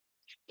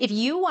If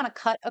you want to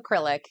cut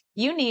acrylic,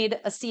 you need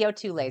a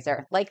CO2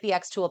 laser like the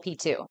xTool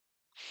P2.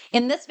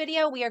 In this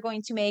video, we are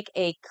going to make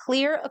a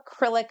clear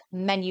acrylic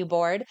menu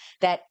board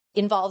that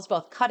involves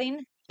both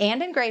cutting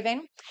and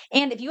engraving.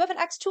 And if you have an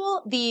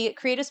xTool, the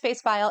Creative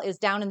Space file is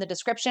down in the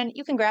description.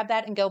 You can grab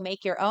that and go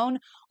make your own,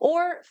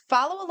 or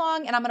follow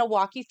along and I'm going to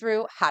walk you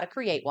through how to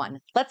create one.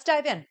 Let's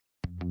dive in.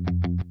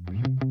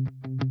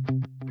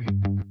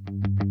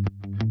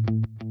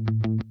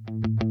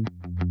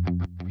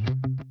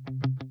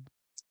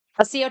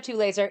 A CO2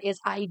 laser is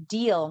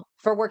ideal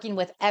for working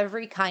with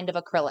every kind of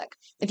acrylic.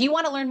 If you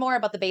want to learn more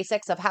about the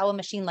basics of how a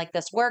machine like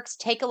this works,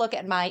 take a look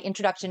at my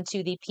Introduction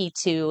to the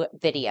P2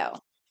 video.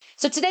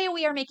 So today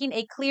we are making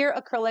a clear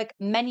acrylic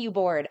menu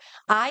board.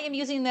 I am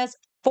using this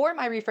for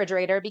my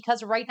refrigerator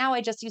because right now I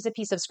just use a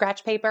piece of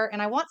scratch paper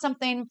and I want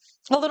something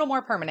a little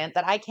more permanent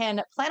that I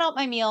can plan out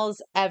my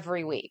meals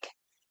every week.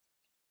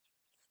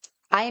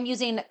 I am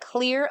using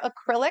clear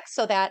acrylic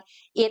so that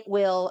it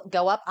will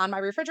go up on my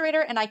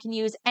refrigerator and I can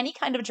use any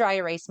kind of dry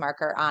erase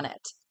marker on it.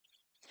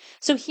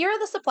 So here are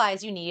the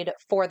supplies you need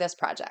for this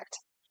project.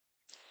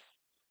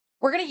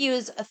 We're going to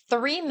use a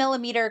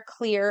 3mm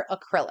clear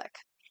acrylic.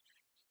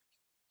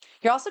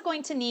 You're also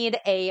going to need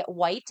a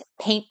white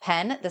paint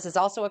pen. This is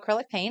also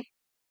acrylic paint.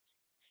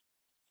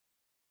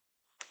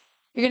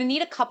 You're going to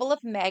need a couple of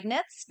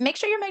magnets. Make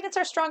sure your magnets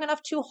are strong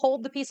enough to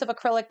hold the piece of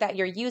acrylic that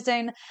you're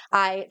using.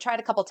 I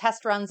tried a couple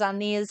test runs on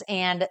these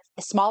and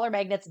smaller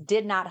magnets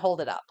did not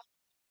hold it up.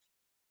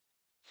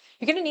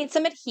 You're going to need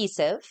some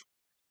adhesive.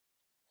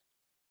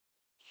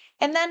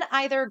 And then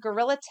either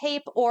Gorilla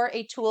Tape or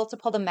a tool to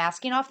pull the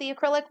masking off the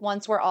acrylic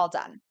once we're all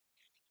done.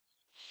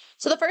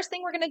 So the first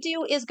thing we're going to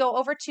do is go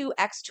over to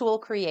xTool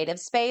Creative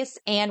Space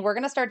and we're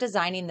going to start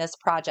designing this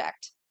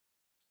project.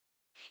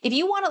 If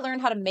you want to learn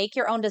how to make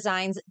your own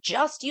designs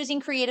just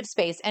using Creative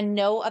Space and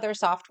no other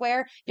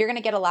software, you're going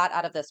to get a lot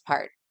out of this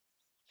part.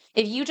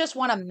 If you just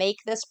want to make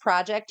this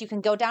project, you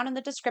can go down in the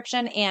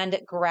description and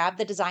grab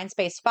the Design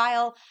Space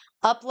file,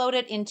 upload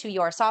it into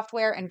your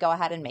software, and go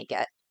ahead and make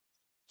it.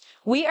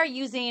 We are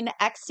using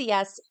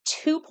XCS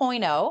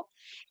 2.0.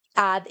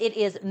 It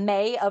is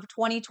May of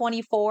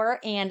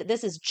 2024, and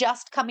this is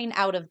just coming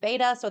out of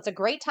beta, so it's a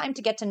great time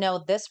to get to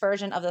know this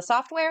version of the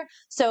software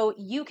so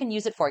you can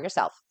use it for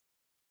yourself.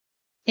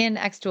 In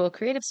xTool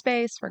Creative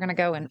Space, we're going to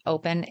go and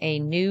open a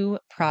new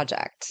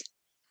project.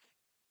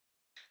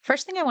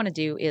 First thing I want to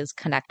do is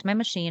connect my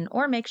machine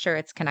or make sure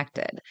it's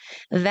connected.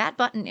 That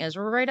button is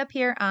right up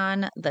here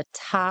on the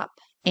top,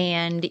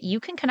 and you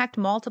can connect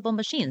multiple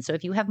machines. So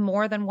if you have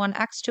more than one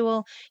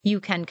xTool, you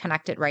can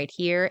connect it right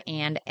here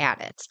and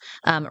add it.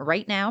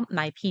 Right now,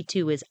 my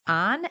P2 is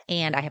on,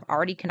 and I have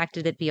already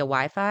connected it via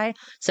Wi-Fi,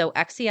 so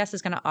XCS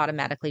is going to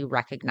automatically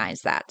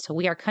recognize that. So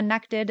we are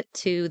connected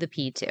to the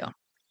P2.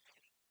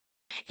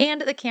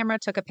 And the camera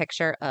took a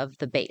picture of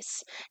the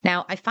base.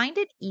 Now, I find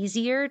it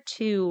easier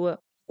to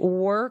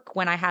work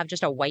when I have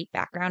just a white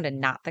background and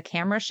not the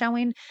camera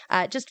showing.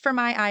 Just for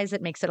my eyes,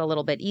 it makes it a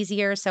little bit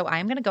easier. So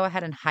I'm going to go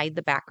ahead and hide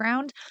the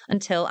background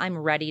until I'm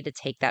ready to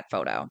take that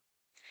photo.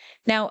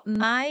 Now,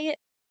 my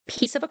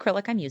piece of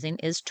acrylic I'm using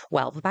is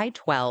 12 by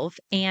 12.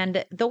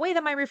 And the way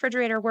that my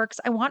refrigerator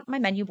works, I want my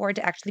menu board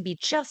to actually be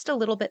just a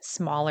little bit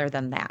smaller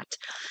than that.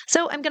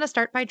 So I'm going to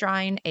start by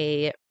drawing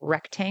a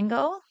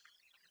rectangle.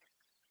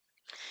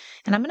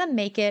 And I'm going to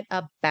make it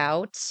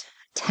about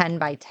 10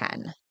 by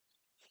 10.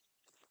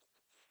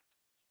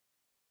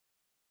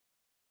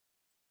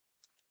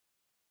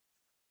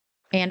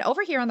 And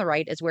over here on the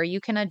right is where you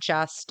can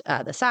adjust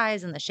the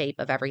size and the shape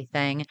of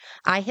everything.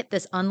 I hit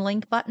this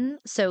unlink button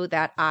so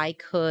that I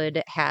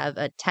could have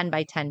a 10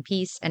 by 10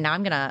 piece. And now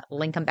I'm going to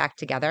link them back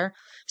together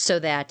so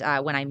that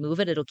when I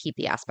move it, it'll keep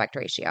the aspect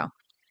ratio.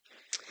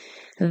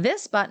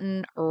 This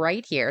button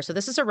right here, so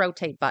this is a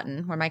rotate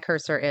button where my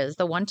cursor is.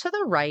 The one to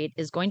the right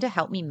is going to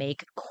help me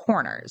make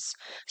corners.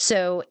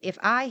 So if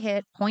I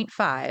hit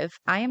 0.5,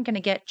 I am going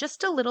to get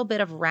just a little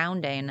bit of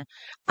rounding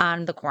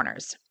on the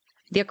corners.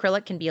 The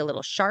acrylic can be a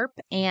little sharp,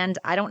 and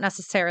I don't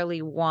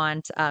necessarily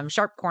want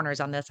sharp corners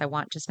on this. I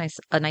want just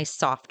a nice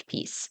soft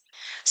piece.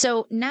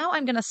 So now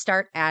I'm going to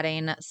start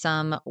adding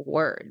some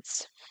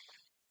words.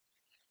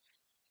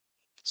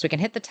 So we can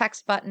hit the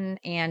text button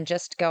and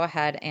just go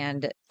ahead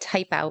and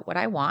type out what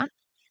I want.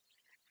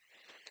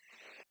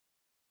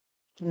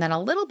 And then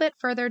a little bit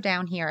further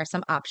down here are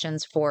some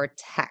options for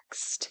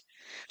text.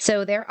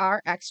 So there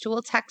are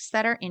xTool texts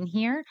that are in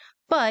here,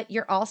 but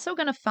you're also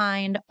going to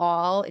find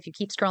if you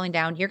keep scrolling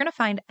down, you're going to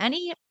find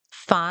any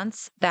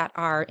fonts that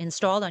are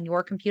installed on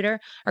your computer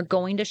are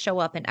going to show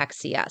up in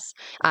XCS.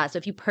 So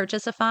if you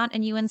purchase a font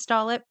and you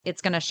install it,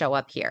 it's going to show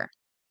up here.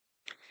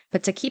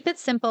 But to keep it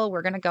simple,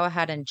 we're going to go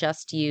ahead and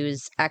just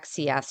use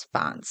XCS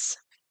fonts.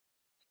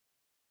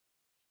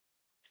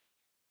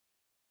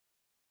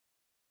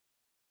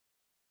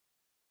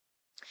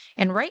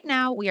 And right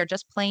now we are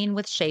just playing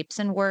with shapes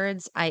and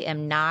words. I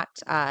am not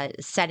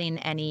setting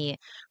any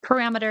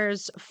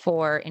parameters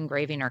for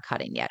engraving or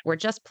cutting yet. We're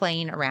just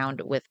playing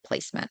around with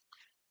placement.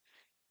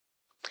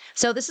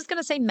 So this is going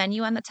to say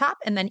menu on the top,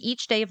 and then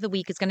each day of the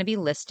week is going to be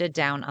listed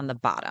down on the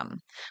bottom.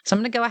 So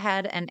I'm going to go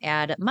ahead and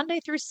add Monday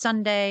through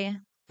Sunday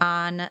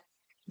on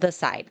the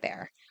side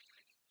there.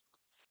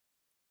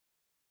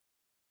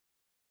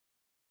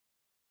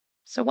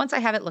 So once I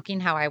have it looking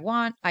how I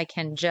want, I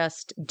can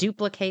just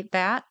duplicate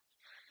that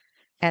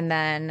and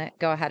then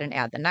go ahead and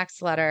add the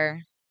next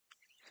letter.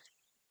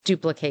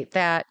 Duplicate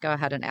that, go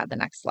ahead and add the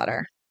next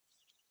letter.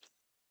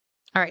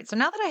 All right, so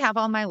now that I have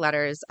all my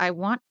letters, I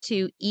want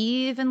to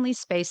evenly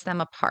space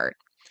them apart.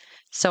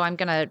 So I'm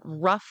going to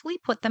roughly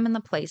put them in the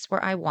place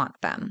where I want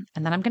them.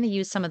 And then I'm going to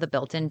use some of the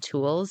built-in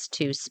tools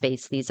to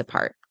space these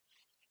apart.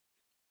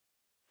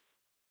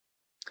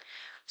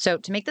 So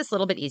to make this a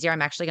little bit easier,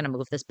 I'm actually going to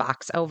move this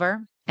box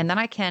over. And then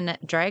I can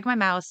drag my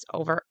mouse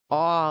over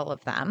all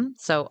of them.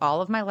 So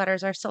all of my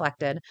letters are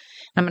selected.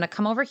 I'm going to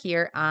come over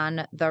here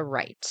on the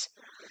right.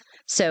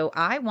 So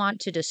I want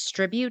to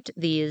distribute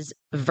these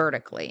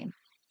vertically.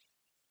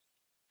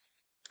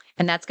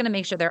 And that's going to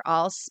make sure they're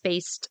all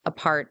spaced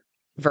apart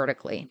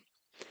vertically.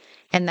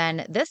 And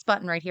then this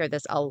button right here,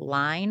 this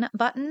align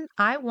button,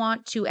 I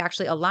want to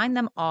actually align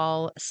them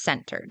all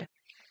centered.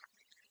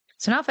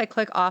 So now if I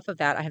click off of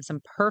that, I have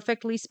some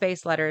perfectly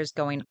spaced letters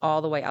going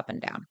all the way up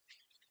and down.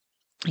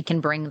 I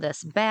can bring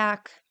this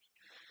back.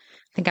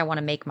 I think I want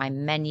to make my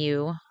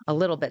menu a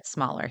little bit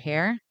smaller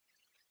here.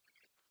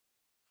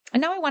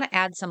 And now I want to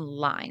add some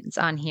lines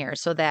on here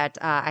so that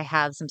I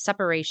have some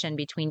separation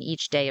between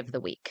each day of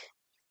the week.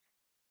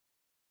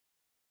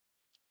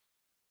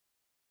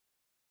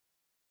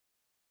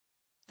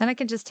 Then I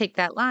can just take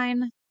that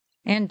line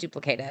and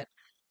duplicate it.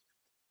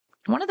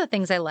 One of the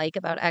things I like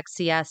about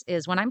XCS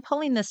is when I'm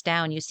pulling this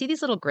down, you see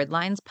these little grid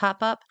lines pop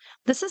up.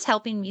 This is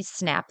helping me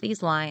snap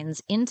these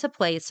lines into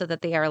place so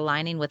that they are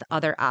aligning with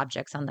other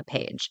objects on the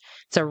page.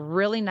 It's a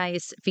really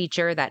nice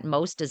feature that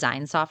most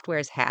design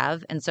softwares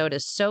have, and so it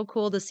is so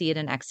cool to see it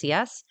in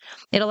XCS.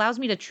 It allows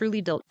me to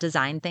truly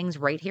design things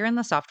right here in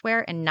the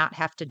software and not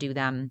have to do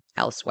them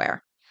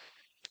elsewhere.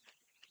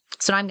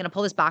 So now I'm going to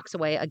pull this box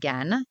away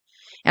again,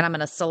 and I'm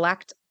going to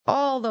select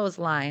all those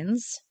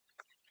lines.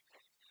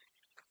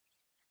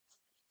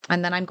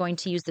 And then I'm going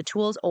to use the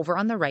tools over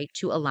on the right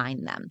to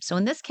align them. So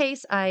in this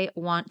case, I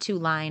want to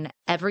line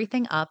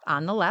everything up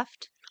on the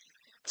left.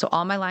 So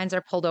all my lines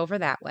are pulled over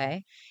that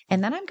way.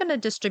 And then I'm going to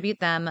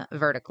distribute them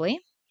vertically.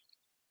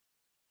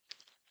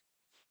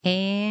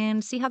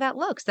 And see how that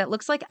looks. That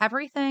looks like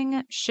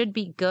everything should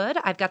be good.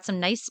 I've got some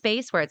nice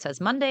space where it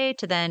says Monday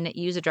to then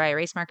use a dry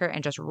erase marker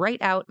and just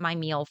write out my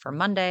meal for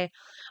Monday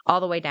all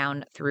the way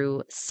down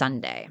through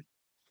Sunday.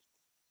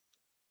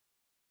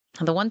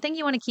 The one thing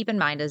you want to keep in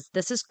mind is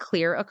this is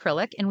clear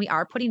acrylic and we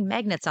are putting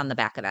magnets on the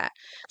back of that.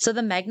 So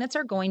the magnets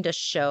are going to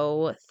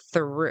show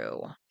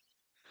through.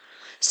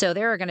 So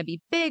there are going to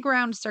be big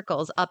round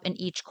circles up in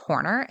each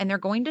corner and they're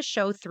going to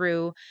show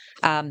through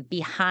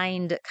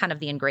behind kind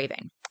of the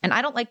engraving. And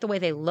I don't like the way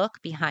they look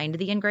behind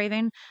the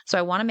engraving, so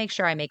I want to make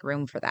sure I make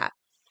room for that.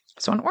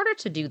 So in order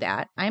to do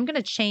that, I'm going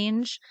to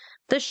change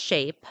the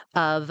shape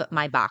of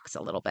my box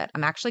a little bit.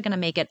 I'm actually going to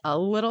make it a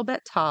little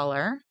bit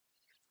taller.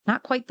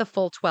 Not quite the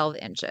full 12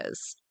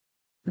 inches.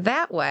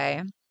 That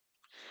way,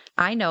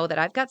 I know that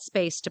I've got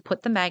space to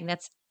put the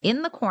magnets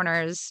in the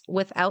corners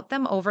without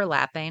them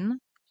overlapping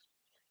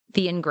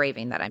the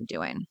engraving that I'm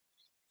doing.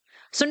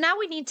 So now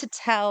we need to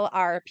tell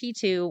our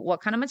P2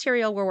 what kind of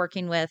material we're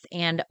working with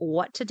and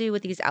what to do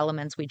with these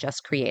elements we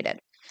just created.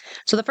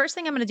 So the first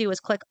thing I'm going to do is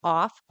click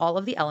off all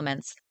of the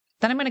elements.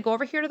 Then I'm going to go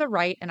over here to the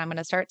right and I'm going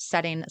to start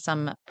setting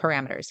some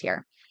parameters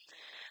here.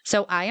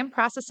 So I am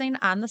processing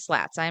on the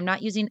slats. I am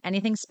not using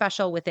anything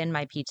special within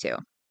my P2.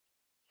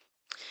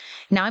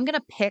 Now I'm going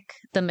to pick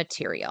the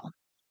material.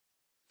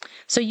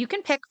 So you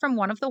can pick from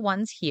one of the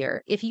ones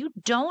here. If you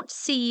don't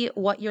see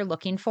what you're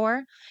looking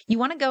for, you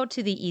want to go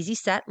to the Easy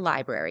Set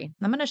library.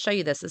 I'm going to show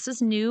you this. This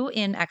is new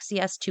in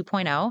XCS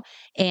 2.0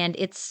 and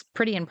it's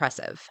pretty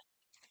impressive.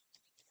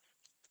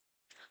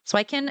 So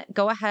I can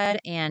go ahead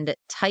and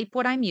type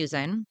what I'm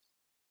using.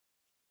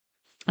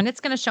 And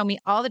it's going to show me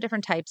all the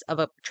different types of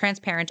a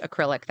transparent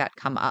acrylic that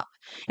come up.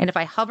 And if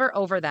I hover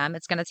over them,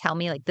 it's going to tell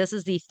me like this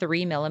is the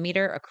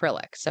 3mm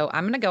acrylic. So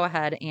I'm going to go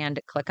ahead and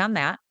click on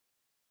that.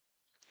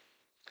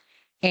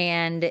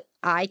 And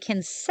I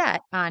can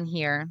set on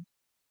here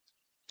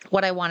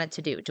what I want it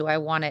to do. Do I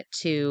want it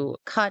to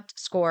cut,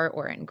 score,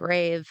 or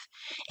engrave?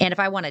 And if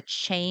I want to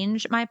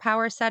change my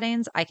power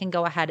settings, I can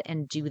go ahead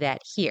and do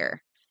that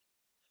here.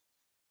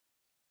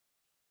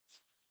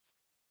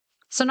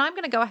 So now I'm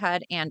going to go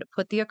ahead and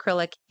put the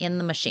acrylic in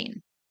the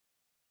machine.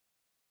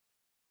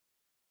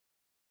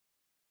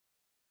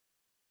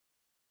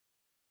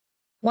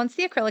 Once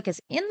the acrylic is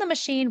in the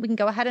machine, we can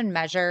go ahead and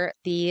measure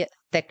the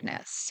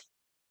thickness.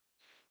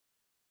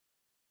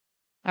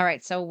 All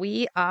right, so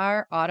we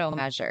are auto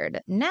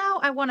measured.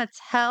 Now I want to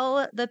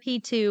tell the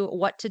P2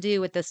 what to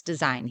do with this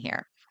design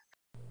here.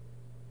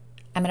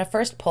 I'm going to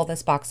first pull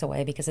this box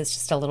away because it's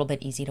just a little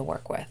bit easy to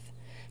work with.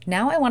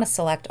 Now I want to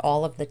select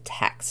all of the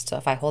text. So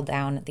if I hold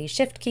down the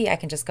Shift key, I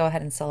can just go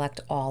ahead and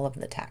select all of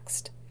the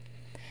text.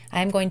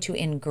 I'm going to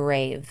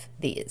engrave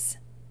these.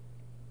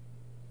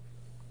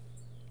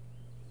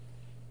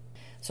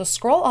 So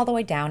scroll all the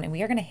way down and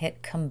we are going to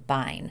hit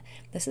combine.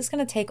 This is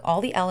going to take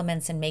all the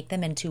elements and make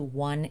them into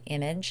one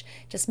image.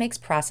 Just makes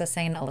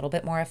processing a little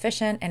bit more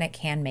efficient and it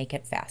can make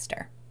it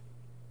faster.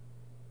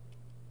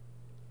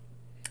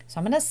 So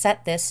I'm going to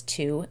set this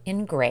to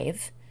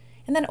engrave.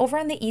 And then over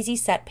on the easy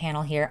set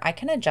panel here, I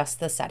can adjust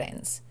the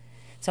settings.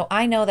 So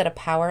I know that a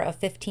power of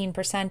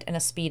 15% and a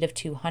speed of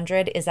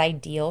 200 is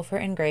ideal for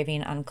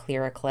engraving on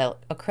clear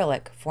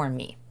acrylic for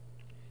me.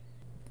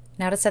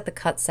 Now to set the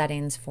cut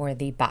settings for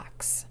the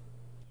box.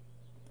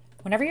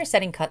 Whenever you're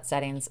setting cut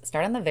settings,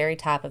 start on the very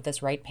top of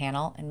this right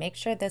panel and make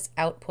sure this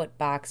output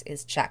box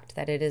is checked,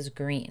 that it is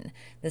green.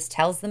 This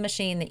tells the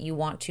machine that you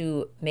want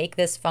to make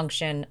this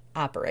function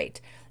operate.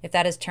 If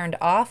that is turned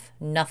off,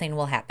 nothing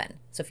will happen.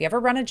 So if you ever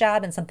run a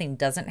job and something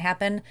doesn't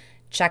happen,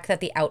 check that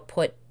the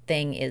output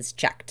thing is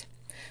checked.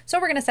 So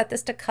we're going to set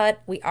this to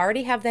cut. We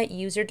already have that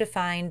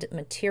user-defined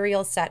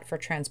material set for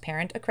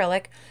transparent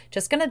acrylic.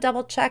 Just going to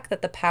double check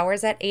that the power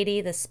is at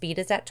 80, the speed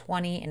is at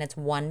 20, and it's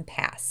one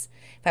pass.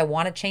 If I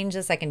want to change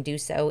this, I can do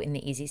so in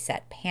the easy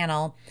set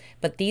panel,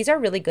 but these are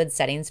really good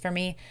settings for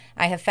me.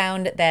 I have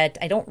found that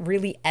I don't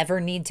really ever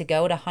need to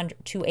go to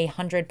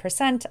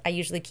 100%. I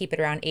usually keep it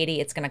around 80.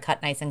 It's going to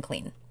cut nice and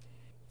clean.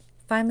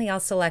 Finally, I'll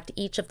select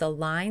each of the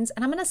lines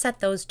and I'm going to set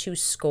those to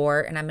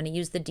score, and I'm going to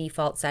use the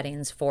default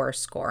settings for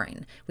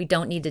scoring. We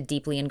don't need to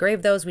deeply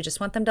engrave those. We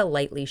just want them to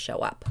lightly show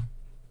up.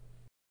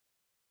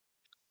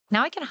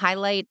 Now I can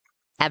highlight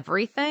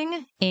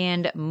everything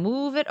and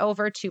move it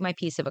over to my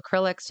piece of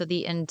acrylic so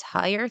the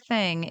entire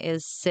thing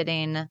is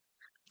sitting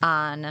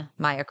on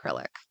my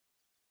acrylic.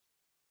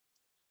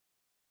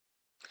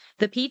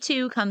 The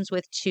P2 comes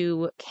with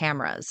two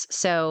cameras.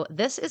 So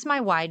this is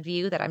my wide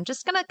view that I'm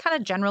just going to kind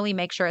of generally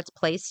make sure it's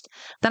placed.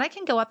 Then I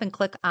can go up and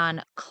click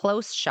on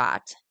close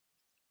shot.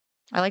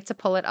 I like to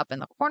pull it up in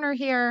the corner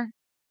here,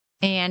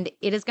 and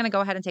it is going to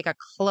go ahead and take a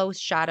close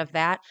shot of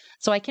that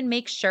so I can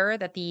make sure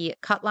that the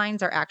cut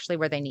lines are actually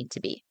where they need to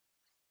be.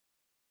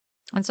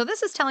 And so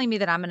this is telling me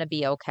that I'm going to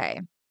be okay.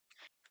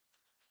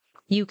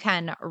 You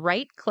can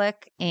right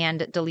click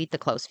and delete the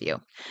close view.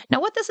 Now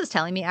what this is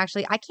telling me,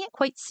 actually, I can't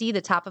quite see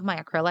the top of my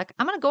acrylic.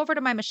 I'm going to go over to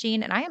my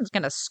machine and I am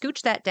going to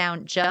scooch that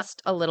down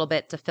just a little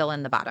bit to fill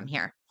in the bottom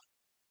here.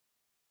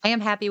 I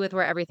am happy with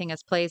where everything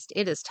is placed.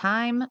 It is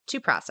time to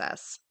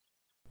process.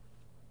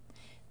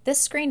 This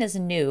screen is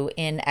new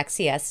in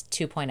XCS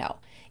 2.0.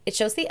 It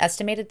shows the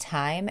estimated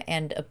time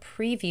and a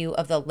preview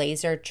of the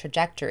laser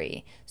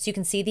trajectory, so you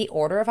can see the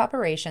order of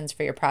operations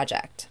for your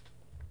project.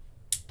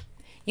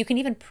 You can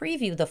even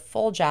preview the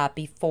full job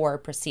before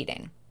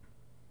proceeding.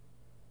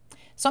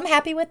 So I'm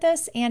happy with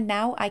this, and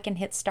now I can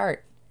hit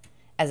start.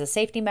 As a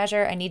safety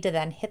measure, I need to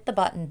then hit the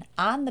button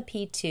on the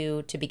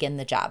P2 to begin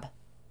the job.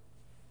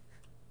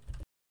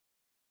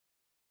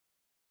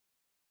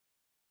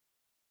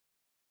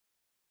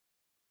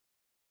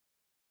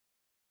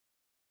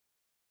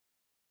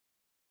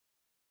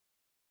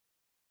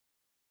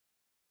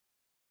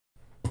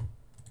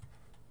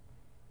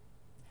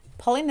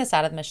 Pulling this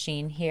out of the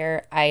machine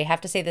here, I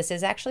have to say this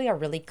is actually a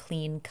really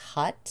clean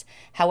cut.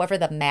 However,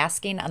 the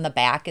masking on the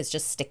back is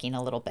just sticking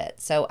a little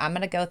bit. So I'm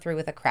going to go through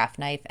with a craft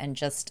knife and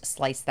just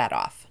slice that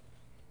off.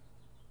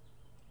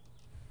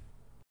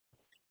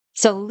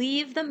 So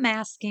leave the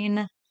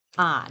masking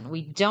on.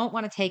 We don't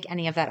want to take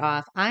any of that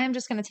off. I am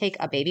just going to take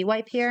a baby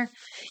wipe here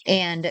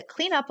and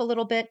clean up a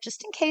little bit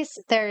just in case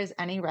there's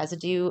any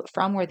residue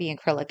from where the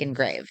acrylic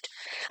engraved.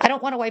 I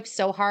don't want to wipe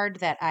so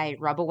hard that I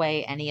rub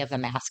away any of the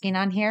masking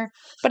on here,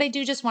 but I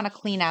do just want to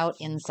clean out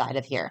inside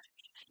of here.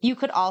 You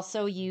could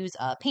also use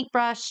a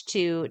paintbrush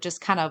to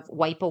just kind of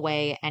wipe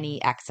away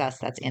any excess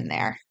that's in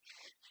there.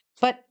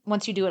 But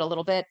once you do it a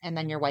little bit and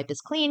then your wipe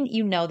is clean,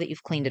 you know that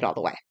you've cleaned it all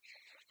the way.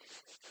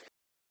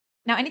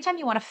 Now, anytime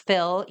you want to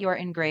fill your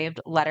engraved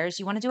letters,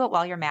 you want to do it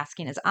while your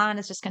masking is on.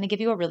 It's just going to give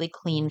you a really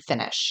clean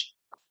finish.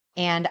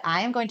 And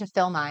I am going to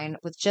fill mine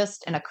with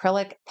just an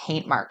acrylic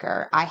paint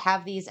marker. I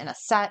have these in a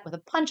set with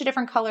a bunch of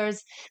different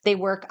colors. They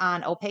work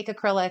on opaque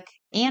acrylic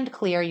and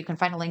clear. You can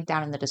find a link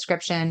down in the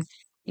description.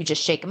 You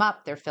just shake them up.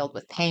 They're filled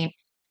with paint.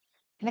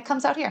 And it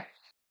comes out here.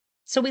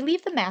 So we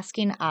leave the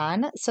masking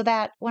on so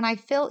that when I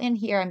fill in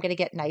here, I'm going to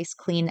get nice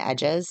clean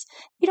edges.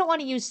 You don't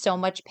want to use so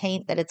much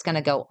paint that it's going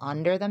to go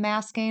under the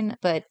masking,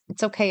 but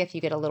it's okay if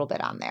you get a little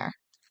bit on there.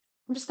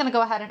 I'm just going to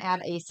go ahead and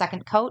add a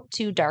second coat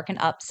to darken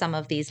up some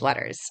of these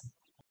letters.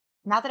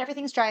 Now that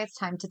everything's dry, it's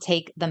time to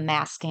take the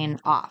masking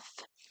off.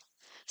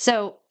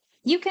 So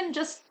you can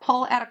just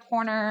pull at a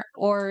corner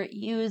or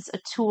use a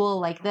tool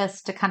like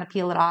this to kind of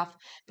peel it off,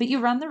 but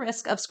you run the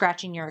risk of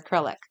scratching your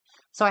acrylic.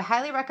 So I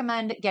highly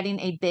recommend getting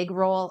a big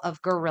roll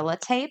of Gorilla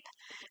Tape.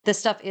 This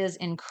stuff is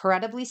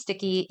incredibly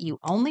sticky. You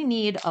only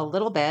need a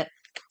little bit.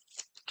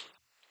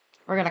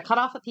 We're going to cut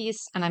off a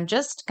piece, and I'm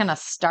just going to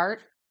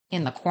start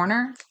in the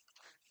corner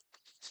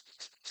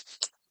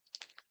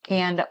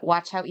and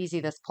watch how easy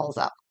this pulls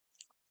up.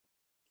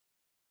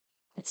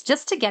 It's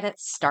just to get it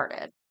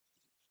started.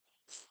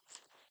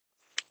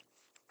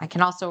 I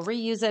can also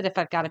reuse it if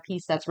I've got a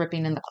piece that's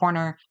ripping in the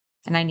corner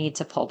and I need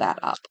to pull that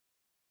up.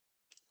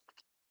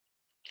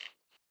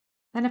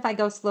 And if I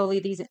go slowly,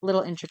 these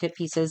little intricate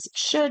pieces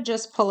should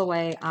just pull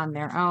away on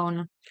their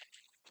own.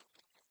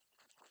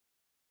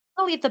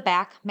 I'll leave the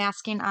back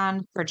masking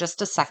on for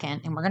just a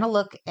second, and we're going to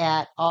look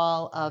at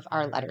all of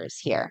our letters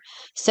here.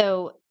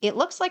 So it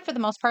looks like for the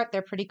most part,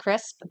 they're pretty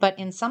crisp, but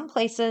in some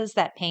places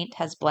that paint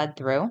has bled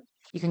through.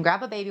 You can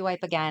grab a baby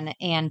wipe again,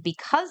 and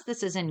because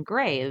this is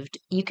engraved,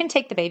 you can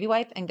take the baby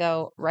wipe and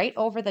go right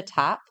over the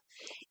top,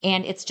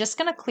 and it's just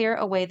going to clear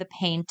away the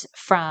paint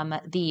from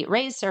the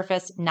raised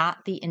surface, not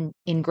the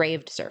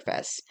engraved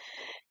surface.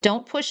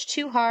 Don't push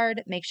too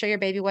hard. Make sure your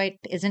baby wipe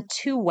isn't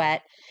too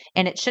wet,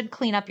 and it should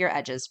clean up your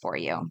edges for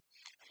you.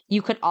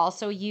 You could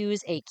also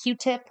use a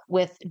Q-tip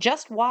with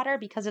just water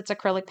because it's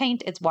acrylic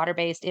paint. It's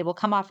water-based. It will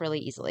come off really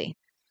easily.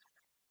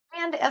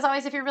 And as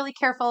always, if you're really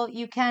careful,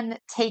 you can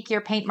take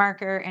your paint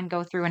marker and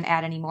go through and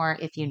add any more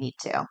if you need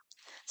to.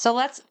 So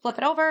let's flip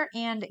it over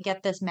and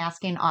get this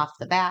masking off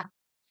the back.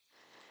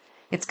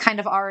 It's kind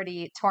of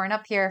already torn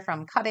up here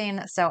from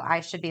cutting, so I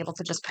should be able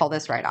to just pull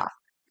this right off.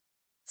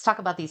 Let's talk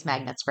about these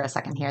magnets for a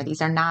second here.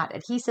 These are not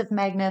adhesive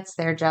magnets,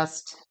 they're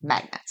just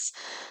magnets.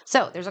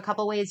 So there's a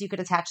couple ways you could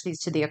attach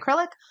these to the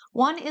acrylic.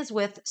 One is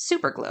with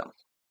super glue.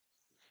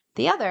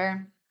 The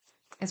other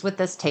is with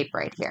this tape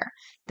right here.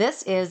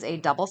 This is a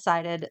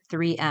double-sided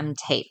 3M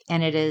tape,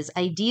 and it is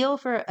ideal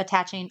for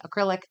attaching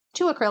acrylic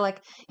to acrylic.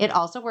 It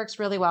also works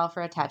really well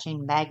for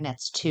attaching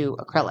magnets to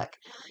acrylic.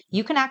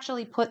 You can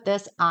actually put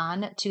this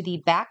on to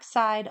the back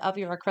side of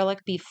your acrylic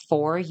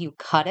before you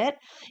cut it,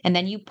 and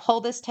then you pull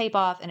this tape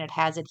off and it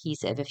has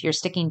adhesive if you're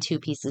sticking two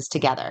pieces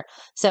together.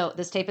 So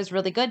this tape is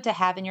really good to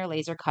have in your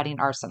laser cutting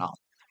arsenal.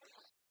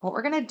 What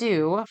we're going to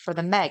do for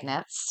the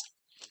magnets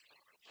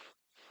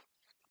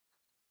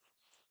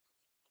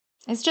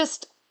is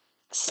just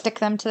stick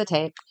them to the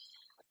tape.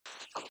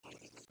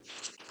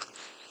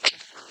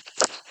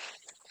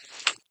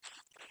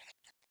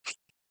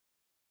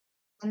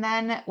 And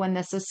then when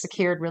this is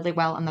secured really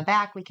well on the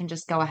back, we can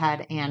just go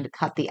ahead and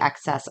cut the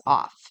excess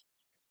off.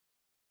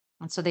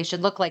 And so they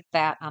should look like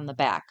that on the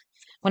back.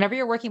 Whenever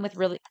you're working with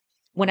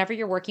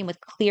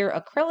clear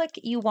acrylic,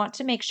 you want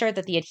to make sure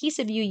that the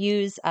adhesive you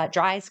use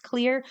dries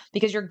clear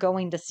because you're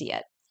going to see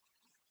it.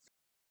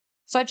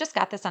 So I've just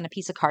got this on a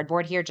piece of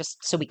cardboard here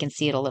just so we can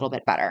see it a little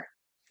bit better.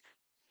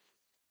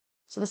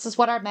 So this is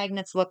what our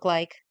magnets look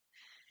like.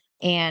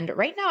 And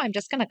right now I'm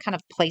just going to kind of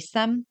place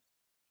them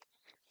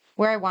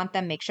where I want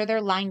them. Make sure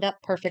they're lined up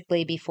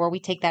perfectly before we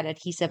take that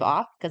adhesive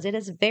off because it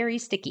is very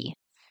sticky.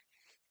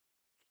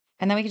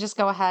 And then we can just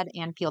go ahead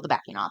and peel the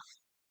backing off.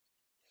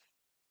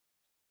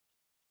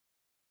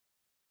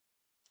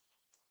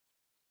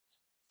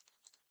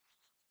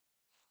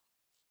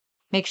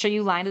 Make sure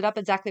you line it up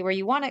exactly where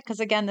you want it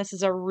because again, this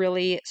is a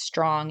really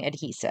strong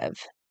adhesive.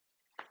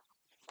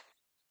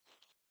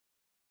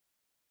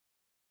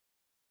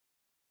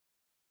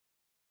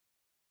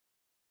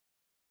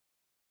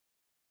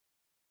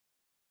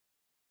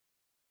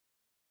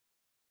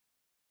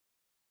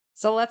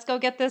 So let's go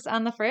get this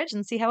on the fridge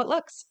and see how it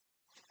looks.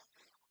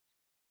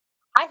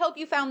 I hope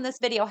you found this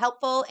video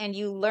helpful and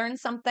you learned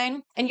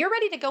something and you're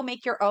ready to go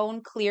make your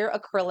own clear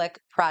acrylic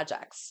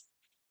projects.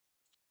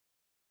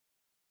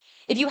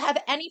 If you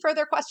have any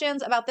further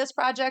questions about this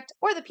project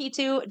or the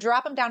P2,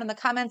 drop them down in the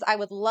comments. I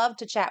would love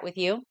to chat with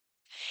you.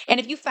 And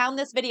if you found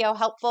this video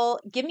helpful,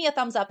 give me a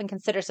thumbs up and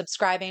consider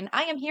subscribing.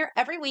 I am here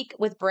every week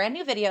with brand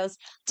new videos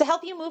to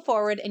help you move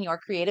forward in your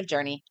creative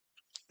journey.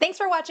 Thanks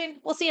for watching.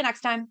 We'll see you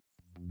next time.